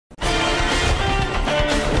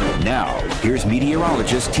Now, here's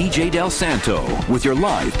meteorologist TJ Del Santo with your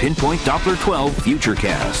live Pinpoint Doppler 12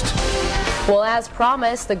 Futurecast. Well, as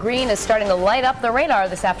promised, the green is starting to light up the radar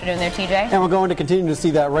this afternoon there, TJ. And we're going to continue to see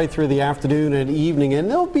that right through the afternoon and evening, and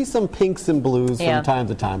there'll be some pinks and blues from time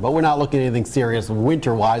to time, but we're not looking at anything serious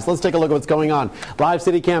winter-wise. Let's take a look at what's going on. Live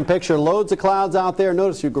city cam picture, loads of clouds out there.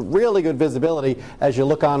 Notice you get really good visibility as you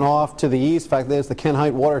look on off to the east. In fact, there's the Ken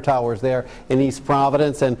Height water towers there in East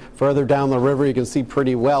Providence, and further down the river you can see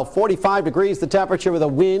pretty well. 45 degrees the temperature with a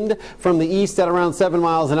wind from the east at around 7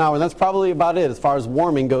 miles an hour, and that's probably about it as far as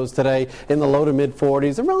warming goes today. In the low to mid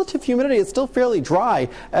 40s. And relative humidity is still fairly dry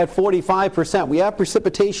at 45%. We have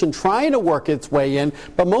precipitation trying to work its way in,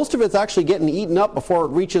 but most of it's actually getting eaten up before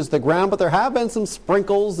it reaches the ground. But there have been some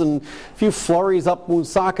sprinkles and a few flurries up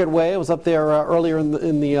Woonsocket way. I was up there earlier in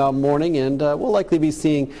the morning, and we'll likely be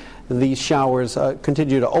seeing these showers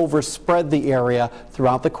continue to overspread the area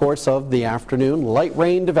throughout the course of the afternoon. Light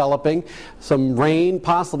rain developing, some rain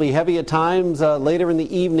possibly heavy at times later in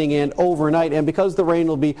the evening and overnight, and because the rain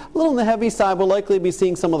will be a little on the heavy side, we'll likely be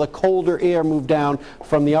seeing some of the colder air move down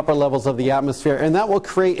from the upper levels of the atmosphere, and that will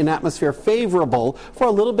create an atmosphere favorable for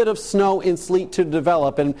a little bit of snow and sleet to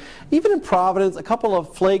develop. And even in Providence, a couple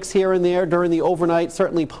of flakes here and there during the overnight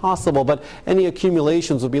certainly possible, but any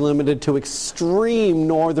accumulations will be limited to extreme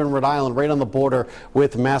northern Rhode Island, right on the border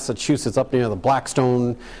with Massachusetts, up near the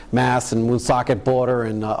Blackstone, Mass, and Woonsocket border,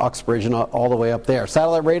 and Uxbridge, and all the way up there.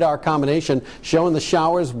 Satellite radar combination showing the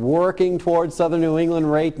showers working towards southern New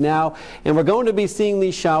England right now, and we're going to be seeing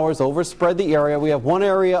these showers overspread the area. We have one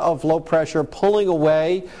area of low pressure pulling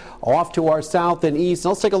away off to our south and east.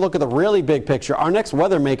 Let's take a look at the really big picture. Our next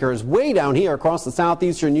weather maker is way down here across the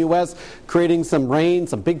southeastern U.S., creating some rain,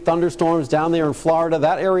 some big thunderstorms down there in Florida.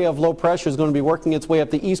 That area of low pressure is going to be working its way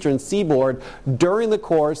up the eastern seaboard during the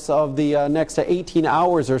course of the next 18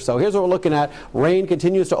 hours or so. Here's what we're looking at. Rain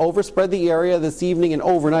continues to overspread the area this evening and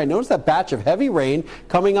overnight. Notice that batch of heavy rain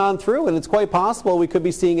coming on through, and it's quite possible we could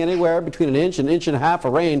be seeing anywhere between an inch and a half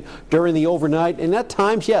of rain during the overnight. And at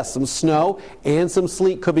times, yes, some snow and some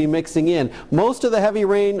sleet could be mixing in. Most of the heavy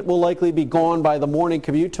rain will likely be gone by the morning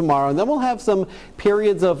commute tomorrow, and then we'll have some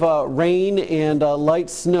periods of rain and light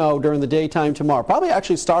snow during the daytime tomorrow. Probably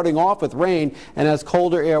actually starting off with rain, and as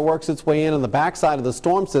colder air works its way in on the backside of the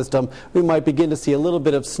storm system, we might begin to see a little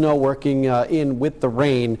bit of snow working in with the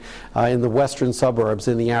rain in the western suburbs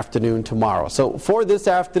in the afternoon tomorrow. So for this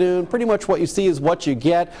afternoon, pretty much what you see is what you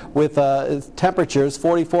get, with temperatures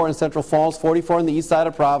 44 in Central Falls, 44 on the east side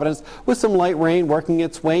of Providence, with some light rain working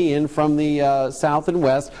its way in from the south and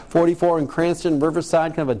west. 44 in Cranston,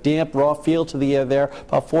 Riverside, kind of a damp, raw feel to the air there,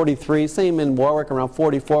 about 43. Same in Warwick, around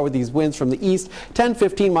 44, with these winds from the east,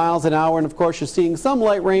 10-15 miles an hour. And of course, you're seeing some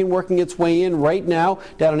light rain working its way in right now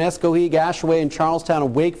down in Escohegan, Ashaway, and Charlestown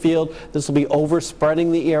and Wakefield. This will be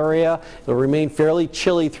overspreading the area. It'll remain fairly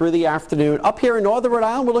chilly through the afternoon. Up here in northern Rhode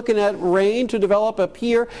Island, we're looking at rain to develop up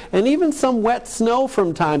here, and even some wet snow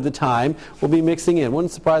from time to time will be mixing in.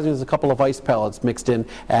 Wouldn't surprise me, there's a couple of ice pellets mixed in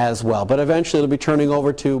as well. But eventually it'll be turning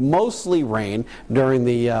over to mostly rain during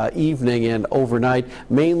the evening and overnight.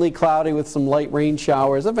 Mainly cloudy with some light rain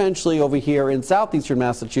showers eventually over here in southeastern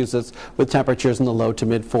Massachusetts, with temperatures in the low to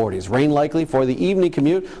mid 40s. Rain likely for the evening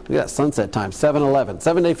commute. Look at that sunset time, 7:11.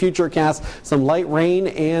 7-day Futurecast, some light rain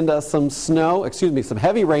and some snow, some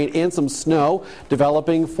heavy rain and some snow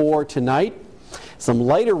developing for tonight. Some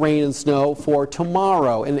lighter rain and snow for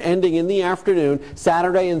tomorrow, and ending in the afternoon.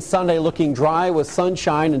 Saturday and Sunday looking dry with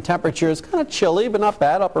sunshine and temperatures kind of chilly, but not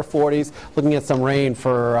bad, upper 40s. Looking at some rain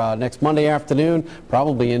for next Monday afternoon,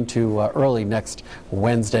 probably into early next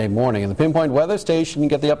Wednesday morning. And the Pinpoint Weather Station, you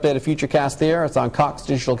can get the updated Futurecast there. It's on Cox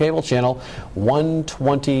Digital Cable Channel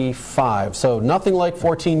 125. So nothing like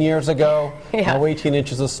 14 years ago. No 18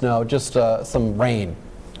 inches of snow, just some rain,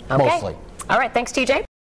 mostly. All right, thanks, TJ.